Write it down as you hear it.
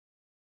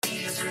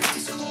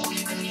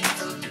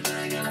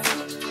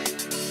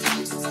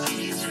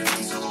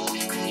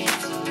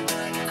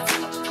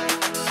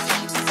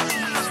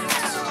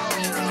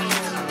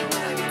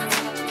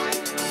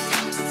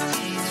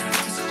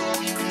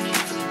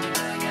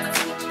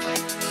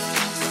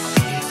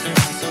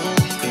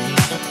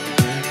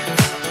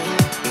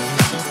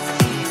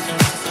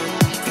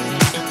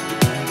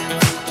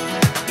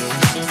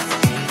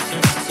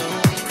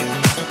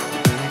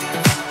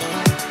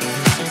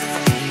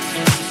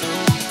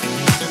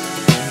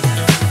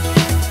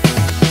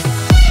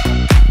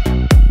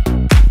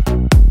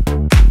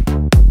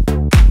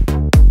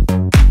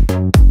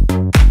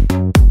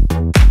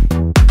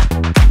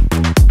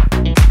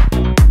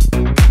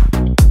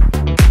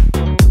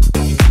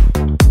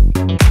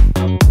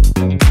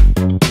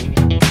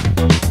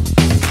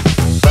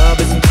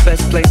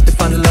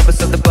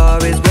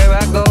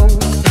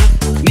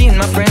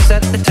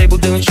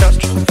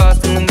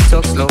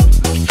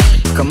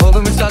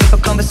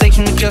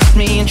just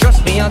me, and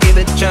trust me, I'll give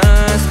it a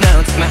chance.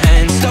 Now take my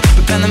hand, stop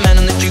it, and the man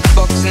on the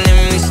jukebox, and then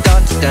we start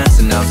to dance.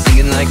 And now I'm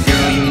singing like,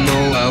 girl, you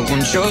know I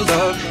want your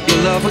love.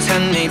 Your love was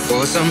handmade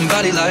for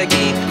somebody like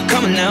me.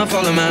 Come on now,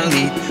 follow my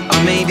lead.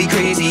 I may be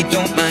crazy,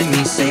 don't mind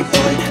me. Say,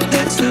 boy,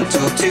 let's not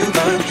talk too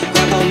much.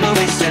 Grab on my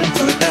waist and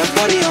put that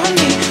body on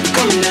me.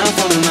 Come on now,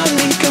 follow my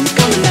lead. Come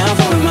on now,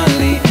 follow my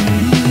lead.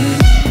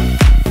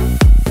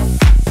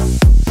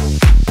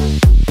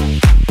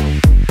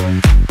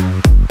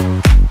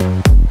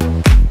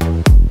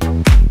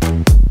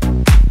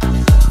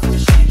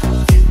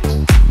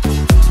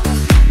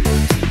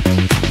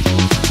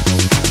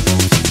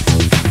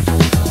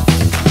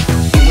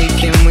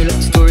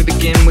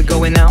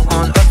 Going out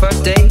on our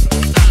first date.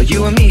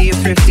 You and me are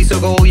thrifty, so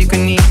go all you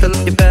can eat. Fill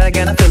up your bag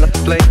and I fill up the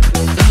plate.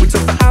 We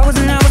talk for hours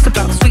and hours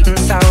about sweet and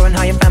sour and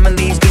how your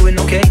family's doing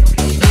okay.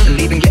 And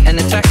leaving, getting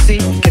a taxi,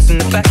 kissing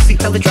the backseat,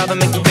 tell the driver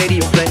make the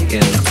radio play.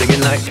 And I'm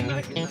singing like,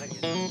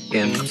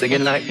 and I'm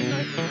singing like,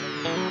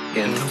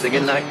 and I'm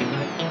singing like,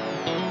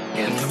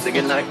 and I'm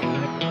singing like,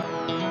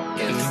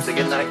 and I'm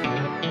singing like,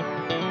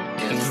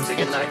 and I'm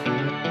singing like,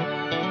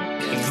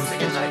 and I'm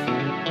singing like,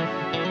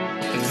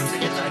 and I'm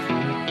singing like.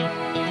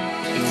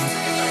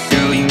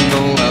 Girl, you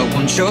know I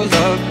want your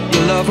love.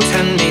 Your love was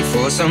handmade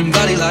for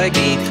somebody like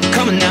me.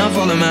 Come on now,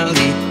 follow my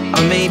lead.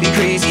 I may be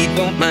crazy,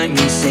 don't mind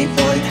me. Say,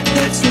 boy,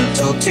 let's not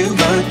talk too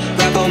much.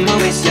 Grab on my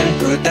waist and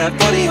put that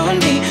body on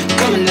me.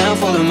 Come on now,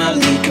 follow my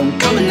lead.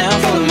 Come on now,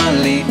 follow my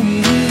lead.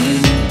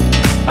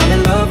 I'm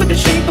in love with the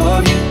shape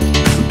of you.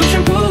 Push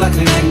and pull like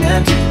a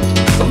magnet do.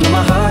 Although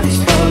my heart is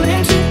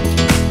falling too.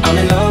 I'm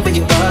in love with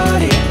your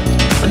body.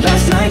 But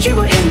last night you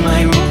were in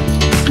my room.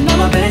 Now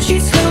my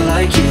bedsheets smell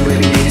like you.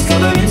 Every day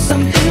discovering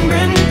something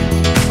brand new.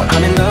 But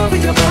I'm in love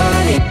with your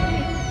body.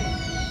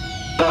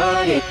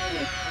 Body.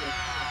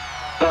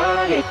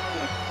 Body.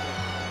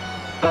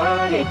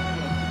 Body.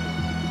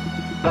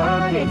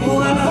 Body.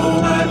 Ooh,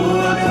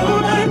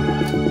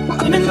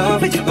 I'm in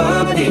love with your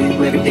body.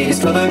 Every day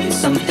discovering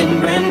something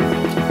brand new.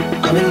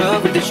 I'm in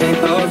love with the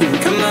shape of you.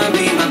 Come on,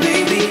 be my baby.